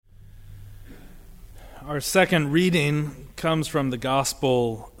Our second reading comes from the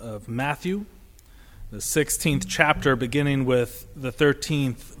Gospel of Matthew, the 16th chapter, beginning with the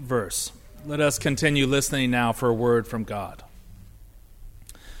 13th verse. Let us continue listening now for a word from God.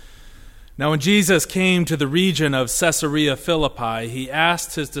 Now when Jesus came to the region of Caesarea Philippi, he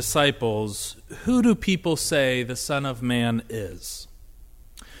asked his disciples, "Who do people say the Son of Man is?"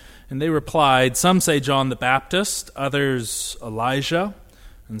 And they replied, "Some say John the Baptist, others Elijah,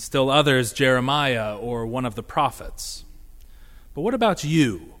 and still others Jeremiah or one of the prophets." "But what about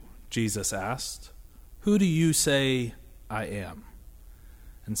you?" Jesus asked. "Who do you say I am?"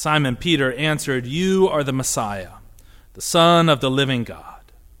 And Simon Peter answered, "You are the Messiah, the Son of the living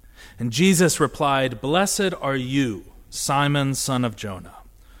God." And Jesus replied, "Blessed are you, Simon, son of Jonah,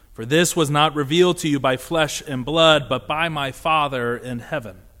 for this was not revealed to you by flesh and blood, but by my Father in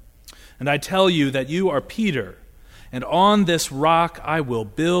heaven. And I tell you that you are Peter, and on this rock I will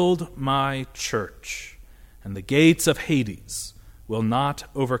build my church, and the gates of Hades will not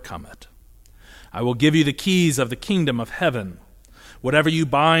overcome it. I will give you the keys of the kingdom of heaven. Whatever you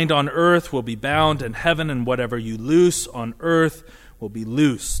bind on earth will be bound in heaven, and whatever you loose on earth will be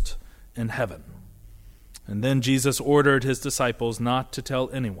loosed in heaven." And then Jesus ordered his disciples not to tell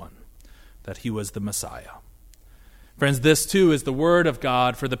anyone that he was the Messiah. Friends, this too is the word of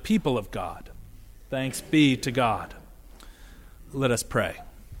God for the people of God. Thanks be to God. Let us pray.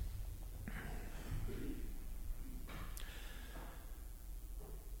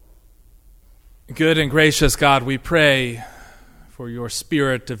 Good and gracious God, we pray for your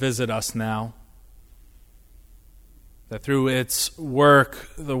Spirit to visit us now, that through its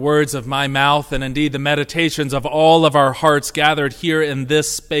work, the words of my mouth and indeed the meditations of all of our hearts gathered here in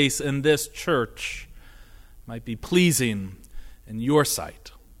this space, in this church, might be pleasing in your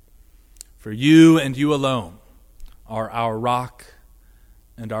sight. For you and you alone are our rock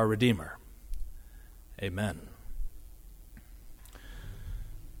and our Redeemer. Amen.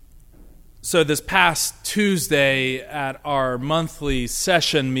 So this past Tuesday at our monthly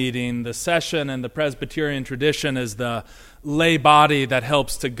session meeting, the session in the Presbyterian tradition is the lay body that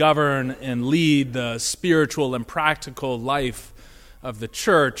helps to govern and lead the spiritual and practical life of the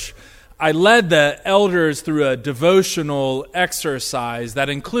church. I led the elders through a devotional exercise that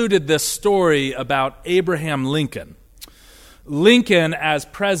included this story about Abraham Lincoln. Lincoln, as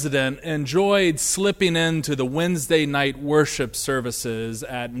president, enjoyed slipping into the Wednesday night worship services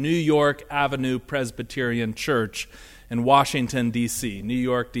at New York Avenue Presbyterian Church in Washington, D.C. New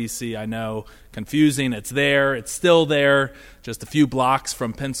York, D.C., I know, confusing. It's there. It's still there, just a few blocks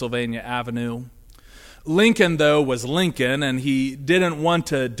from Pennsylvania Avenue. Lincoln, though, was Lincoln, and he didn't want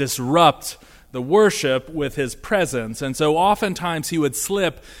to disrupt the worship with his presence. And so oftentimes he would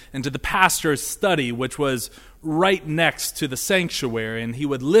slip into the pastor's study, which was right next to the sanctuary, and he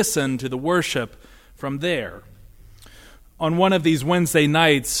would listen to the worship from there. On one of these Wednesday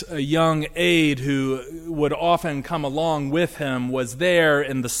nights, a young aide who would often come along with him was there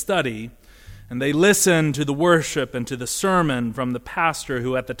in the study, and they listened to the worship and to the sermon from the pastor,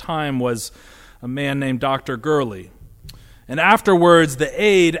 who at the time was a man named Dr. Gurley. And afterwards, the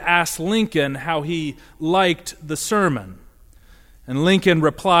aide asked Lincoln how he liked the sermon. And Lincoln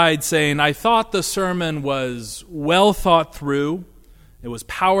replied saying, "I thought the sermon was well thought through, it was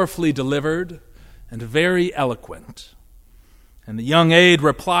powerfully delivered, and very eloquent." And the young aide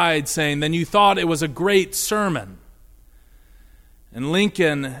replied saying, "Then you thought it was a great sermon?" And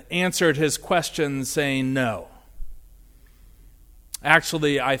Lincoln answered his question saying, "No.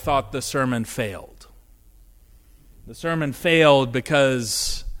 Actually, I thought the sermon failed. The sermon failed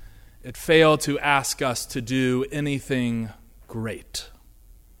because it failed to ask us to do anything great."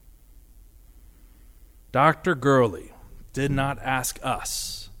 Dr. Gurley did not ask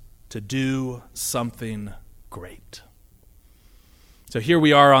us to do something great. So here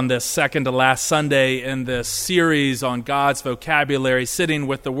we are on this second to last Sunday in this series on God's vocabulary, sitting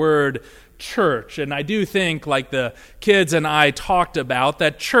with the word church. And I do think, like the kids and I talked about,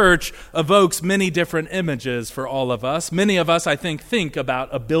 that church evokes many different images for all of us. Many of us, I think about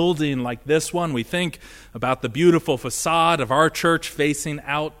a building like this one. We think about the beautiful facade of our church facing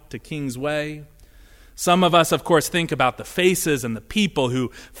out to Kingsway. Some of us, of course, think about the faces and the people who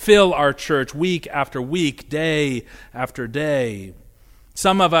fill our church week after week, day after day.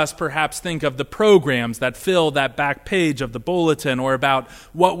 Some of us perhaps think of the programs that fill that back page of the bulletin, or about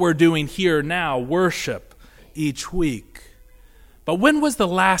what we're doing here now, worship each week. But when was the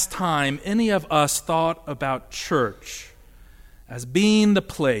last time any of us thought about church as being the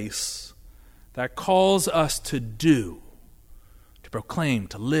place that calls us to do, to proclaim,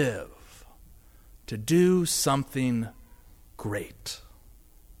 to live, to do something great?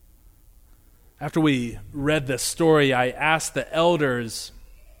 After we read this story, I asked the elders,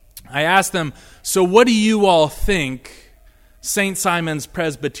 so what do you all think St. Simon's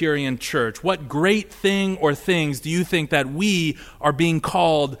Presbyterian Church, what great thing or things do you think that we are being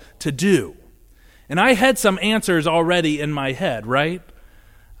called to do? And I had some answers already in my head, right?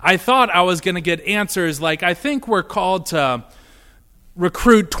 I thought I was going to get answers like, I think we're called to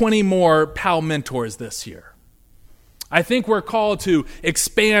recruit 20 more PAL mentors this year. I think we're called to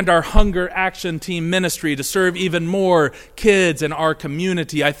expand our Hunger Action Team ministry to serve even more kids in our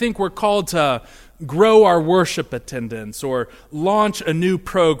community. I think we're called to grow our worship attendance or launch a new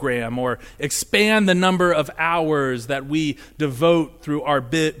program or expand the number of hours that we devote through our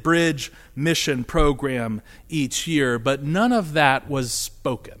Bridge mission program each year. But none of that was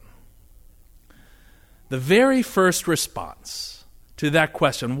spoken. The very first response to that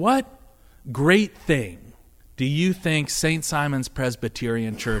question, what great thing do you think St. Simon's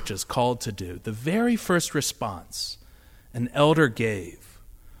Presbyterian Church is called to do? The very first response an elder gave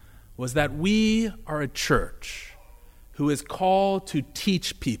was that we are a church who is called to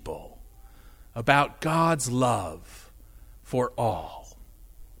teach people about God's love for all.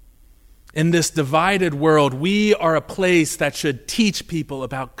 In this divided world, we are a place that should teach people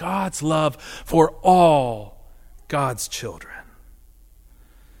about God's love for all God's children.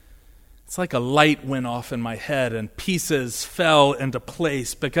 It's like a light went off in my head and pieces fell into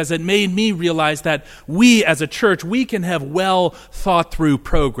place because it made me realize that we as a church, we can have well thought through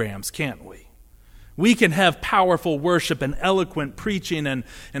programs, can't we? We can have powerful worship and eloquent preaching and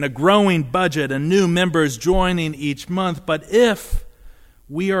a growing budget and new members joining each month. But if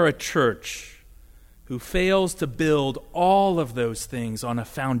we are a church who fails to build all of those things on a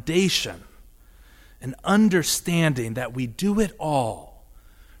foundation, an understanding that we do it all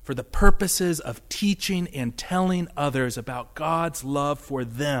for the purposes of teaching and telling others about God's love for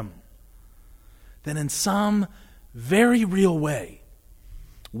them, then in some very real way,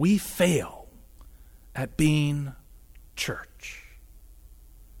 we fail at being church.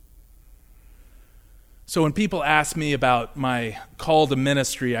 So when people ask me about my call to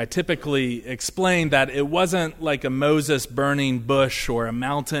ministry, I typically explain that it wasn't like a Moses burning bush or a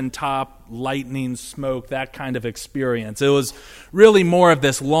mountaintop lightning smoke, that kind of experience. It was really more of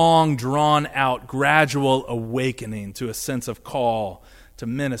this long, drawn-out, gradual awakening to a sense of call to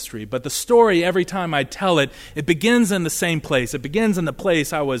ministry. But the story, every time I tell it, it begins in the same place. It begins in the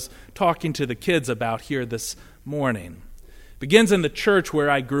place I was talking to the kids about here this morning. Begins in the church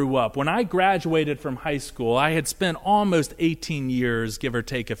where I grew up. When I graduated from high school, I had spent almost 18 years, give or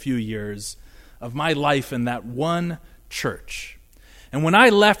take a few years, of my life in that one church. And when I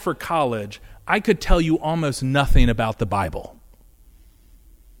left for college, I could tell you almost nothing about the Bible.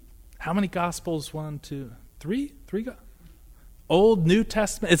 How many Gospels? 1, 2, 3? Old, New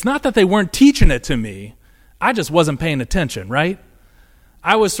Testament. It's not that they weren't teaching it to me. I just wasn't paying attention, right?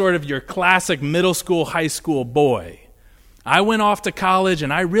 I was sort of your classic middle school, high school boy. I went off to college,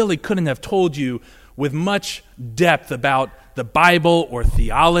 and I really couldn't have told you with much depth about the Bible or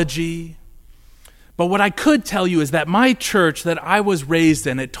theology. But what I could tell you is that my church that I was raised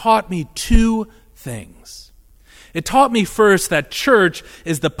in, it taught me two things. It taught me first that church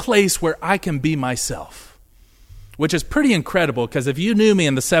is the place where I can be myself, which is pretty incredible because if you knew me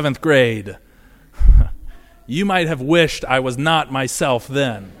in the 7th grade, you might have wished I was not myself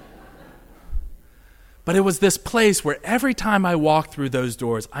then. But it was this place where every time I walked through those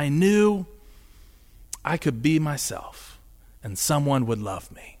doors, I knew I could be myself and someone would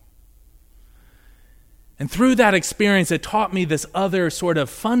love me. And through that experience, it taught me this other sort of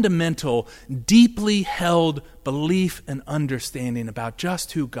fundamental, deeply held belief and understanding about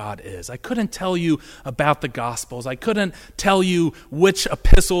just who God is. I couldn't tell you about the Gospels. I couldn't tell you which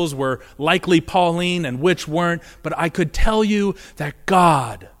epistles were likely Pauline and which weren't, but I could tell you that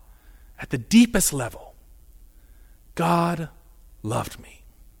God, at the deepest level, God loved me.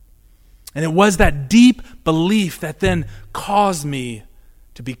 And it was that deep belief that then caused me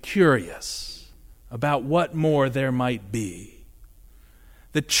to be curious about what more there might be.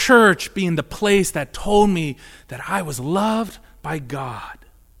 The church being the place that told me that I was loved by God.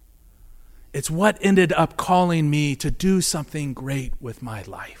 It's what ended up calling me to do something great with my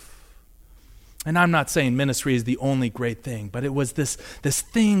life. And I'm not saying ministry is the only great thing, but it was this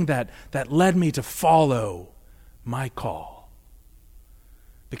thing that led me to follow my call.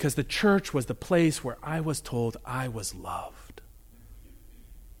 Because the church was the place where I was told I was loved.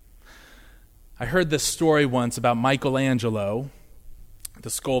 I heard this story once about Michelangelo, the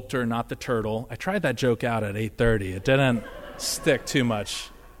sculptor, not the turtle. I tried that joke out at 8:30. It didn't stick too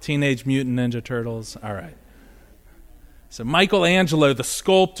much. Teenage Mutant Ninja Turtles, all right. So Michelangelo, the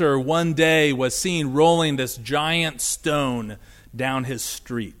sculptor, one day was seen rolling this giant stone down his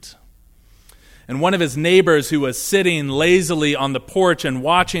street. And one of his neighbors who was sitting lazily on the porch and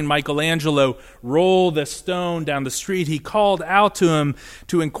watching Michelangelo roll the stone down the street, he called out to him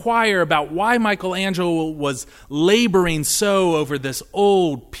to inquire about why Michelangelo was laboring so over this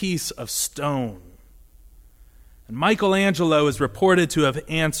old piece of stone. And Michelangelo is reported to have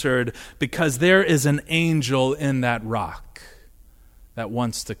answered, because there is an angel in that rock that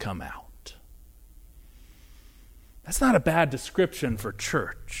wants to come out. That's not a bad description for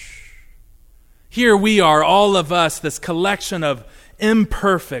church. Here we are, all of us, this collection of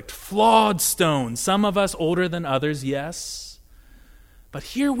imperfect, flawed stones. Some of us older than others, yes. But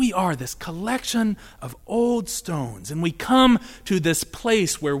here we are, this collection of old stones. And we come to this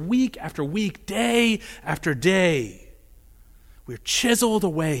place where week after week, day after day, we're chiseled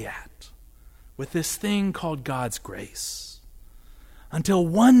away at with this thing called God's grace. Until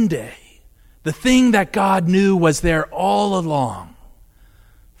one day, the thing that God knew was there all along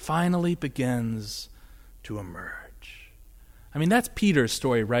finally begins to emerge. I mean, that's Peter's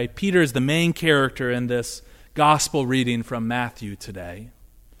story, right? Peter is the main character in this gospel reading from Matthew today.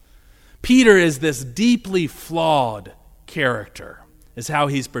 Peter is this deeply flawed character, is how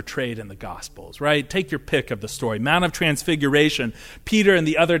he's portrayed in the Gospels, right? Take your pick of the story. Mount of Transfiguration, Peter and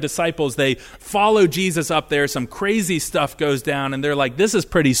the other disciples, they follow Jesus up there. Some crazy stuff goes down, and they're like, this is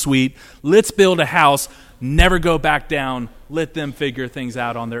pretty sweet. Let's build a house. Never go back down. Let them figure things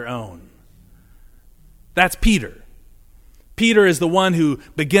out on their own. That's Peter. Peter is the one who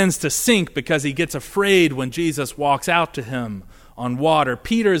begins to sink because he gets afraid when Jesus walks out to him on water.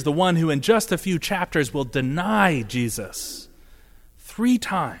 Peter is the one who in just a few chapters will deny Jesus 3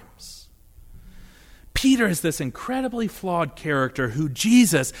 times. Peter is this incredibly flawed character who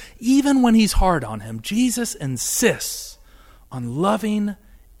Jesus, even when he's hard on him, Jesus insists on loving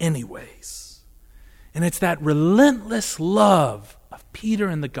anyways. And it's that relentless love of Peter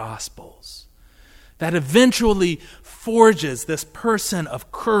in the Gospels that eventually forges this person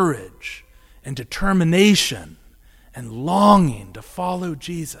of courage and determination and longing to follow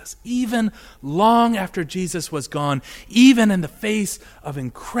Jesus, even long after Jesus was gone, even in the face of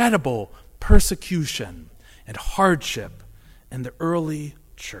incredible persecution and hardship in the early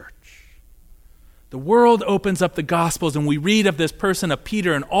church. The world opens up the Gospels and we read of this person of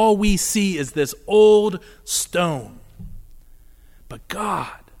Peter, and all we see is this old stone. But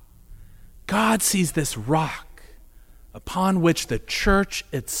God sees this rock upon which the church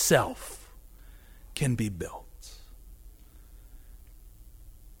itself can be built.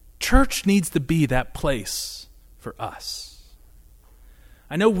 Church needs to be that place for us.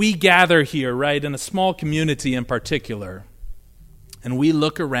 I know we gather here, right, in a small community in particular, and we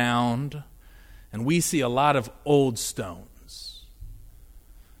look around and we see a lot of old stones.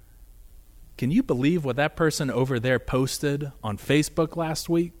 Can you believe what that person over there posted on Facebook last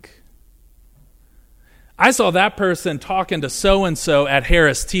week? I saw that person talking to so-and-so at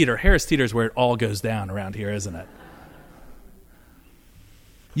Harris Teeter. Harris Teeter is where it all goes down around here, isn't it?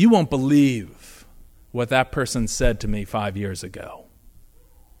 You won't believe what that person said to me 5 years ago.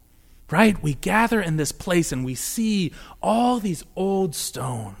 Right? We gather in this place and we see all these old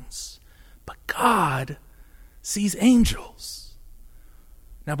stones. But God sees angels.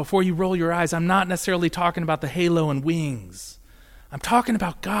 Now, before you roll your eyes, I'm not necessarily talking about the halo and wings. I'm talking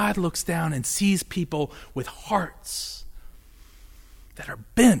about God looks down and sees people with hearts that are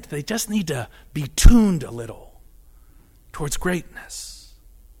bent. They just need to be tuned a little towards greatness.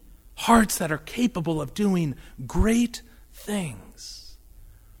 Hearts that are capable of doing great things.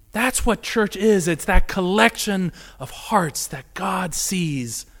 That's what church is. It's that collection of hearts that God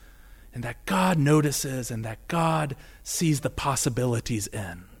sees and that God notices and that God sees the possibilities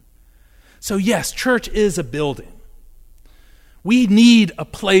in. So yes, church is a building. We need a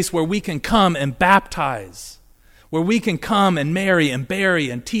place where we can come and baptize, where we can come and marry and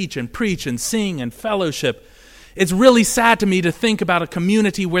bury and teach and preach and sing and fellowship. It's really sad to me to think about a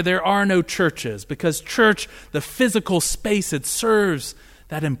community where there are no churches, because church, the physical space, it serves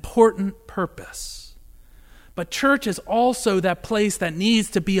that important purpose. But church is also that place that needs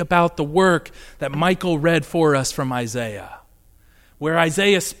to be about the work that Michael read for us from Isaiah, where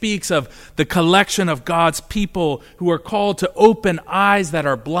Isaiah speaks of the collection of God's people who are called to open eyes that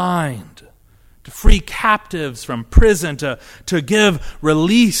are blind, to free captives from prison, to give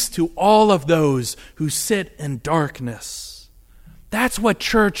release to all of those who sit in darkness. That's what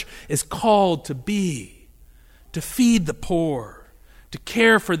church is called to be, to feed the poor, to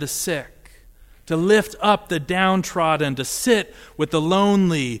care for the sick, to lift up the downtrodden, to sit with the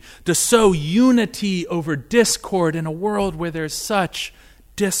lonely, to sow unity over discord in a world where there's such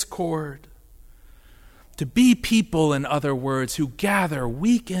discord. To be people, in other words, who gather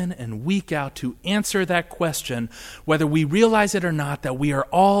week in and week out to answer that question, whether we realize it or not, that we are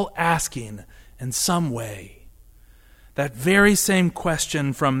all asking in some way. That very same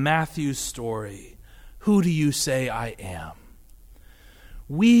question from Matthew's story, who do you say I am?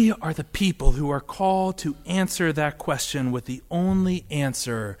 We are the people who are called to answer that question with the only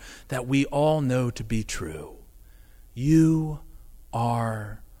answer that we all know to be true. You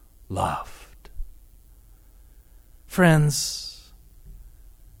are loved. Friends,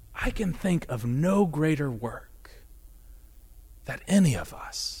 I can think of no greater work that any of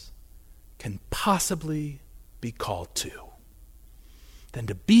us can possibly be called to than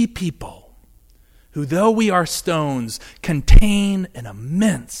to be people who, though we are stones, contain an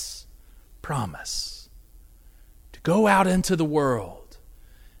immense promise to go out into the world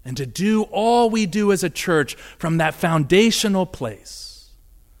and to do all we do as a church from that foundational place.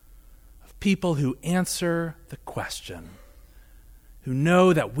 People who answer the question, who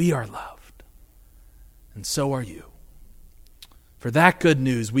know that we are loved, and so are you. For that good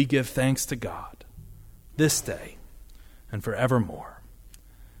news, we give thanks to God this day and forevermore.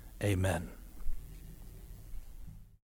 Amen.